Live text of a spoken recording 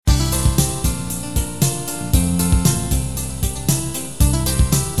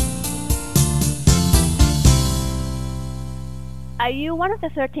Are you one of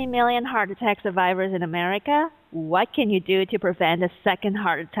the 13 million heart attack survivors in America? What can you do to prevent a second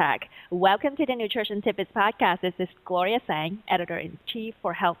heart attack? Welcome to the Nutrition Tidbits podcast. This is Gloria Tsang, Editor-in-Chief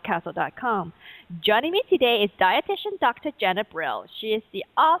for HealthCastle.com. Joining me today is dietitian Dr. Janet Brill. She is the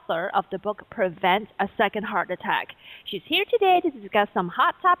author of the book Prevent a Second Heart Attack. She's here today to discuss some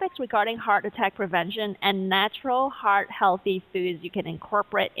hot topics regarding heart attack prevention and natural heart-healthy foods you can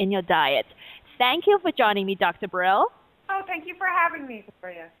incorporate in your diet. Thank you for joining me, Dr. Brill. Oh, thank you for having me,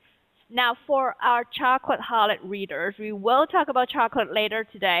 Gloria. Now, for our chocolate-holic readers, we will talk about chocolate later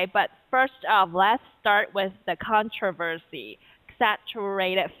today, but first off, let's start with the controversy,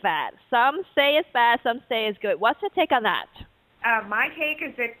 saturated fat. Some say it's bad, some say it's good. What's your take on that? My take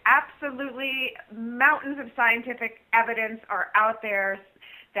is that absolutely mountains of scientific evidence are out there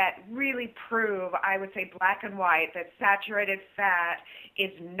that really prove, I would say black and white, that saturated fat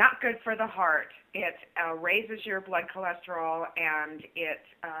is not good for the heart. It raises your blood cholesterol and it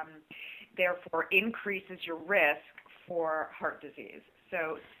therefore increases your risk for heart disease.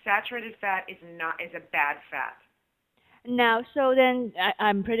 So saturated fat is a bad fat. Now, so then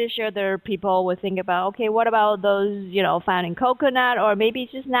I'm pretty sure there are people would think about, okay, what about those, found in coconut, or maybe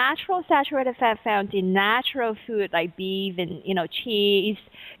it's just natural saturated fat found in natural food like beef and, cheese.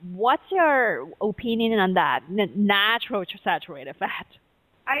 What's your opinion on that, natural saturated fat?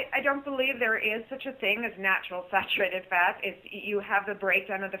 I don't believe there is such a thing as natural saturated fat. You have the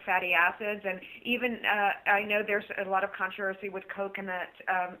breakdown of the fatty acids, and even I know there's a lot of controversy with coconut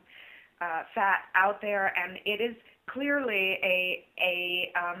fat out there, and it is clearly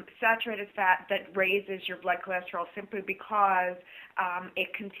a saturated fat that raises your blood cholesterol simply because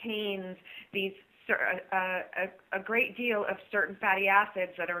it contains these a great deal of certain fatty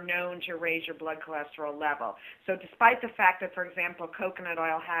acids that are known to raise your blood cholesterol level. So despite the fact that, for example, coconut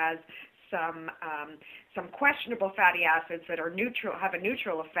oil has some questionable fatty acids that are have a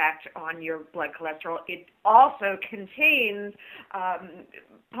neutral effect on your blood cholesterol, it also contains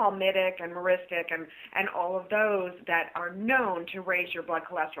palmitic and myristic and all of those that are known to raise your blood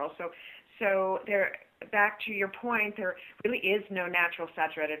cholesterol. So there, back to your point, there really is no natural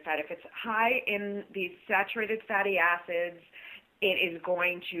saturated fat. If it's high in these saturated fatty acids, it is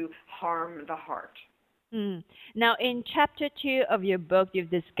going to harm the heart. Now, in Chapter 2 of your book,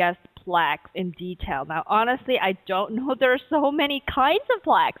 you've discussed plaques in detail. Now, honestly, I don't know there are so many kinds of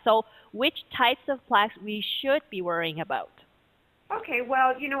plaques. So which types of plaques we should be worrying about? Okay,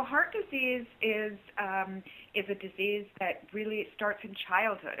 well, heart disease is a disease that really starts in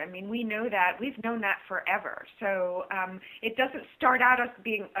childhood. I mean, we know that. We've known that forever. So it doesn't start out as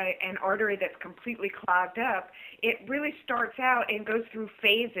being an artery that's completely clogged up. It really starts out and goes through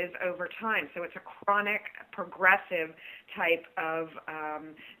phases over time. So it's a chronic, progressive type of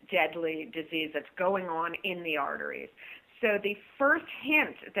deadly disease that's going on in the arteries. So the first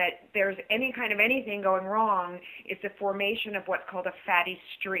hint that there's any kind of anything going wrong is the formation of what's called a fatty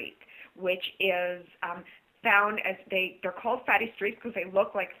streak, which is found as they're called fatty streaks because they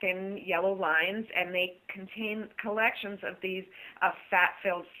look like thin yellow lines, and they contain collections of these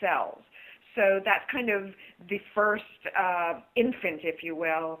fat-filled cells. So that's kind of the first infant, if you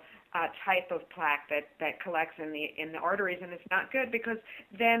will, type of plaque that collects in the arteries, and it's not good because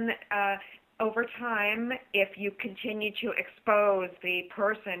then over time, if you continue to expose the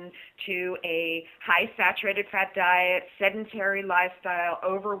person to a high saturated fat diet, sedentary lifestyle,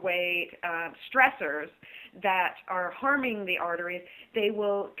 overweight, stressors that are harming the arteries, they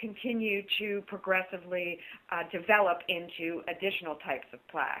will continue to progressively develop into additional types of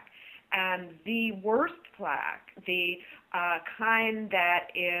plaque. And the worst plaque, the kind that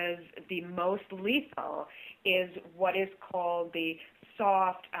is the most lethal, is what is called the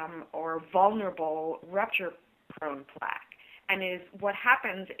soft or vulnerable rupture-prone plaque. And what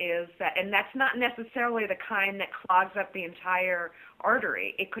happens is that, and that's not necessarily the kind that clogs up the entire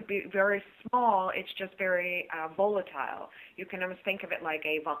artery. It could be very small. It's just very volatile. You can almost think of it like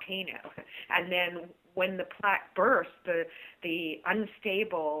a volcano. And then when the plaque bursts, the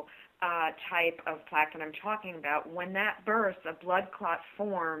unstable type of plaque that I'm talking about, when that bursts, a blood clot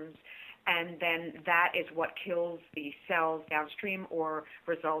forms, and then that is what kills the cells downstream or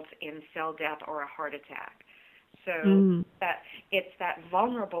results in cell death or a heart attack. So that it's that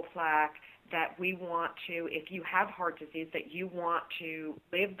vulnerable plaque that we want to, if you have heart disease, that you want to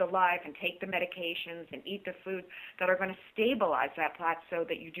live the life and take the medications and eat the foods that are going to stabilize that plaque so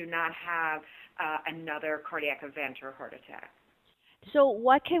that you do not have another cardiac event or heart attack. So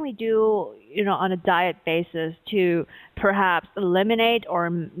what can we do, on a diet basis to perhaps eliminate or,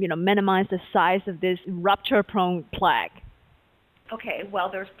 minimize the size of this rupture-prone plaque? Okay, well,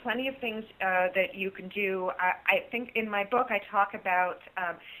 there's plenty of things that you can do. I think in my book I talk about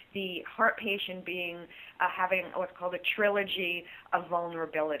the heart patient being having what's called a trilogy of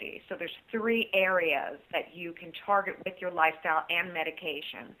vulnerability. So there's 3 areas that you can target with your lifestyle and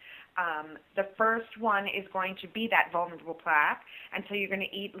medication. The first one is going to be that vulnerable plaque, and so you're going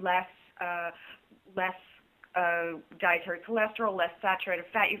to eat less dietary cholesterol, less saturated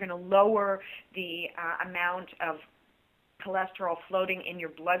fat. You're going to lower the amount of cholesterol floating in your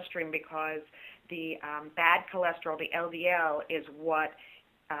bloodstream because the bad cholesterol, the LDL, is what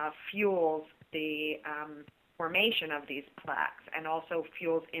fuels the formation of these plaques and also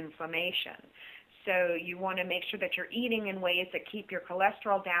fuels inflammation. So you want to make sure that you're eating in ways that keep your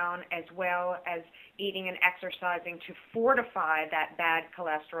cholesterol down, as well as eating and exercising to fortify that bad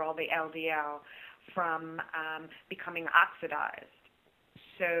cholesterol, the LDL, from becoming oxidized.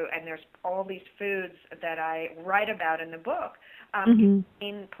 So, and there's all these foods that I write about in the book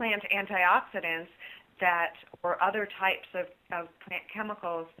contain plant antioxidants that, or other types of plant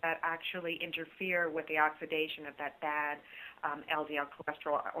chemicals that actually interfere with the oxidation of that bad LDL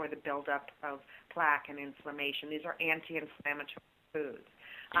cholesterol or the buildup of plaque and inflammation. These are anti-inflammatory foods.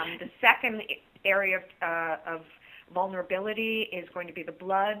 The second area of vulnerability is going to be the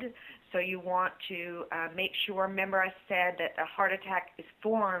blood. So you want to make sure, remember I said that a heart attack is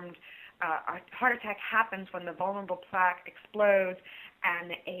formed, a heart attack happens when the vulnerable plaque explodes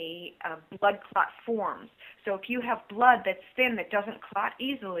and a blood clot forms. So if you have blood that's thin, that doesn't clot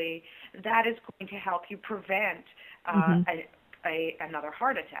easily, that is going to help you prevent another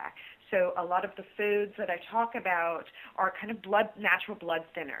heart attack. So a lot of the foods that I talk about are kind of natural blood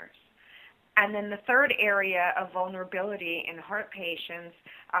thinners. And then the third area of vulnerability in heart patients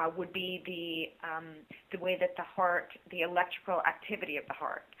would be the way that the electrical activity of the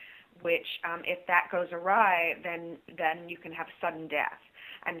heart, which if that goes awry, then you can have sudden death.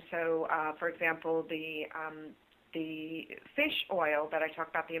 And so, for example, the fish oil that I talked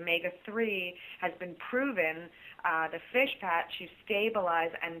about, the omega-3, has been proven, the fish fat, to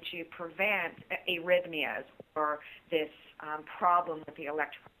stabilize and to prevent arrhythmias or this problem with the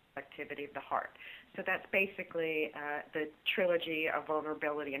electrical activity of the heart. So that's basically the trilogy of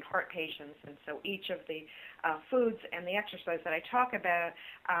vulnerability in heart patients. And so each of the foods and the exercise that I talk about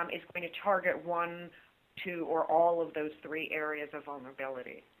is going to target 1, 2, or all of those 3 areas of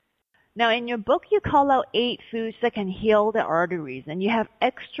vulnerability. Now, in your book, you call out 8 foods that can heal the arteries, and you have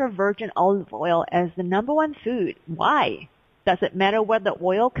extra virgin olive oil as the number 1 food. Why? Does it matter where the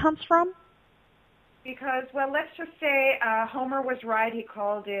oil comes from? Because, well, let's just say Homer was right. He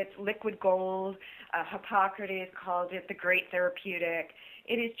called it liquid gold. Hippocrates called it the great therapeutic.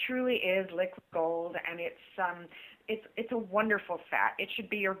 It truly is liquid gold, and it's a wonderful fat. It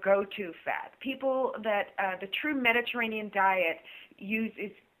should be your go-to fat. People that the true Mediterranean diet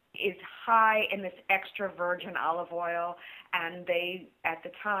is high in this extra virgin olive oil, and they, at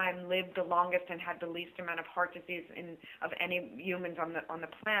the time, lived the longest and had the least amount of heart disease of any humans on the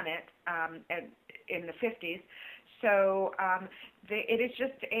planet in the 50s. So it is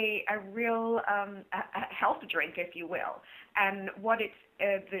just a real a health drink, if you will. And what it's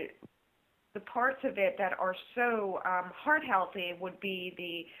the parts of it that are so heart healthy would be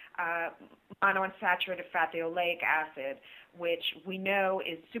the monounsaturated fat, the oleic acid, which we know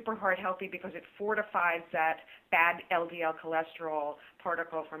is super heart healthy because it fortifies that bad LDL cholesterol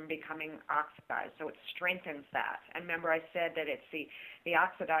particle from becoming oxidized. So it strengthens that. And remember I said that it's the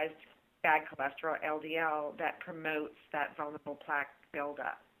oxidized bad cholesterol, LDL, that promotes that vulnerable plaque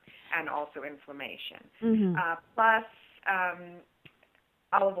buildup and also inflammation. Plus,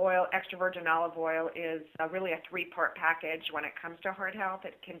 olive oil, extra virgin olive oil, is really a 3-part package when it comes to heart health.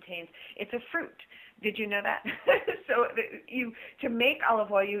 It's a fruit. Did you know that? So to make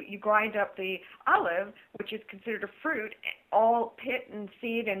olive oil, you grind up the olive, which is considered a fruit, all pit and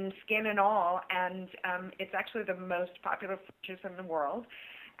seed and skin and all, and it's actually the most popular fruit juice in the world.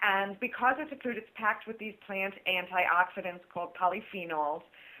 And because it's a fruit, it's packed with these plant antioxidants called polyphenols,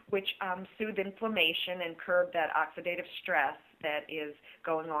 which soothe inflammation and curb that oxidative stress that is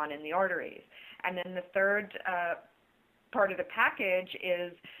going on in the arteries. And then the third part of the package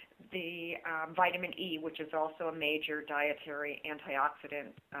is the vitamin E, which is also a major dietary antioxidant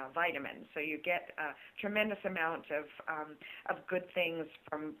vitamin. So you get a tremendous amount of good things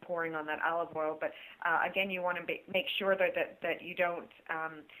from pouring on that olive oil. But again, you want to make sure that you don't,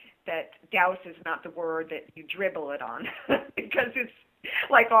 that douse is not the word that you dribble it on, because it's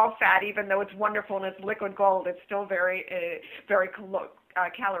like all fat, even though it's wonderful and it's liquid gold, it's still very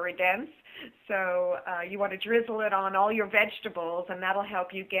calorie dense. So you want to drizzle it on all your vegetables, and that'll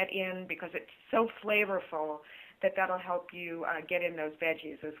help you get in, because it's so flavorful, that'll help you get in those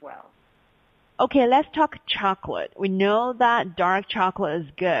veggies as well. Okay, let's talk chocolate. We know that dark chocolate is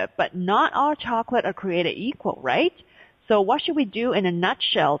good, but not all chocolate are created equal, right? So what should we do in a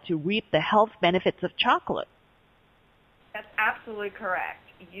nutshell to reap the health benefits of chocolate? That's absolutely correct.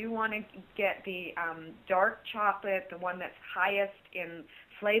 You want to get the dark chocolate, the one that's highest in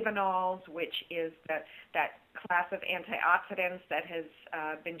flavonols, which is that class of antioxidants that has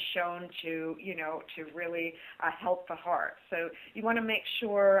been shown to really help the heart. So you want to make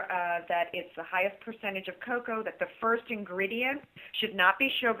sure that it's the highest percentage of cocoa, that the first ingredient should not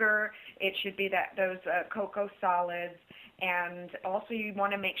be sugar. It should be those cocoa solids. And also you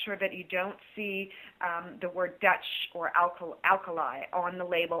want to make sure that you don't see the word Dutch or alkali on the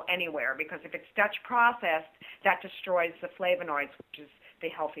label anywhere, because if it's Dutch processed, that destroys the flavonoids, which is the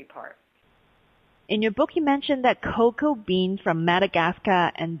healthy part. In your book, you mentioned that cocoa beans from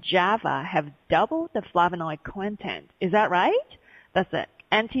Madagascar and Java have double the flavonoid content. Is that right? Does the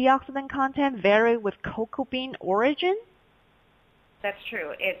antioxidant content vary with cocoa bean origin? That's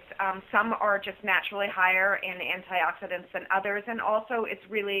true. It's some are just naturally higher in antioxidants than others, and also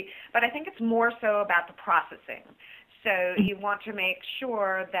but I think it's more so about the processing. So you want to make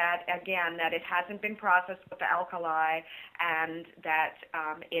sure that, again, that it hasn't been processed with the alkali, and that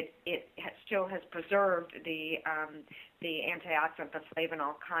it still has preserved the antioxidant, the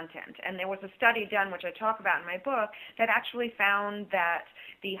flavonol content. And there was a study done, which I talk about in my book, that actually found that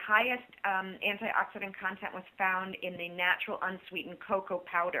the highest antioxidant content was found in the natural unsweetened cocoa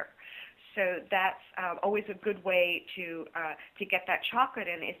powder. So that's always a good way to get that chocolate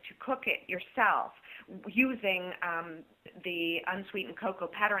in, is to cook it yourself using the unsweetened cocoa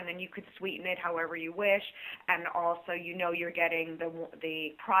powder, and then you could sweeten it however you wish, and also you're getting the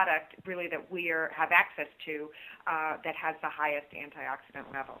product really that we have access to that has the highest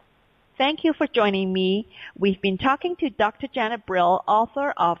antioxidant level. Thank you for joining me. We've been talking to Dr. Janet Brill,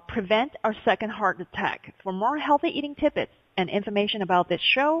 author of Prevent Our Second Heart Attack. For more healthy eating tidbits and information about this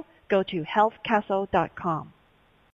show, go to healthcastle.com.